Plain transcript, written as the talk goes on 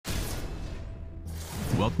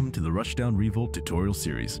Welcome to the Rushdown Revolt tutorial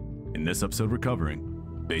series. In this episode we're covering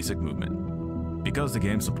basic movement. Because the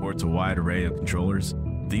game supports a wide array of controllers,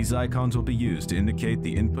 these icons will be used to indicate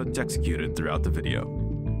the inputs executed throughout the video.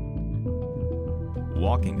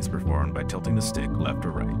 Walking is performed by tilting the stick left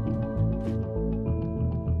or right.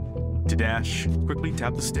 To dash, quickly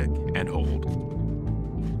tap the stick and hold.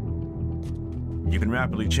 You can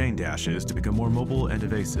rapidly chain dashes to become more mobile and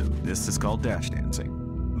evasive. This is called dash dancing.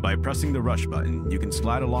 By pressing the rush button, you can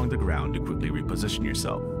slide along the ground to quickly reposition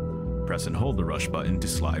yourself. Press and hold the rush button to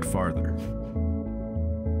slide farther.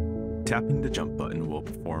 Tapping the jump button will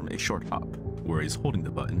perform a short hop, whereas holding the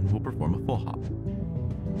button will perform a full hop.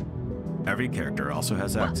 Every character also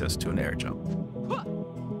has access to an air jump.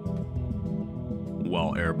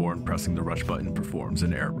 While airborne, pressing the rush button performs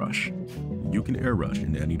an air rush. You can air rush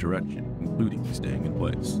in any direction, including staying in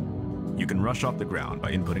place. You can rush off the ground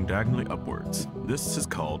by inputting diagonally upwards. This is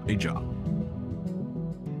called a jump.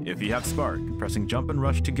 If you have Spark, pressing jump and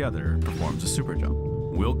rush together performs a super jump.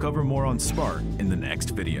 We'll cover more on Spark in the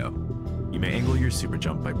next video. You may angle your super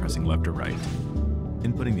jump by pressing left or right.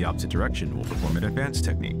 Inputting the opposite direction will perform an advanced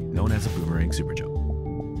technique known as a boomerang super jump.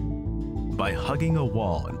 By hugging a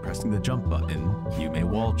wall and pressing the jump button, you may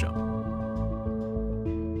wall jump.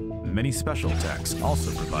 Many special attacks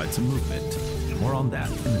also provide some movement. More on that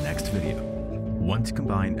in the next video. Once you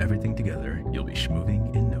combine everything together, you'll be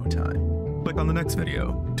schmooving in no time. Click on the next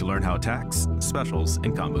video to learn how attacks, specials,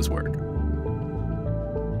 and combos work.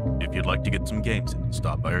 If you'd like to get some games in,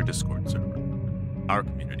 stop by our Discord server. Our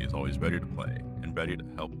community is always ready to play and ready to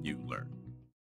help you learn.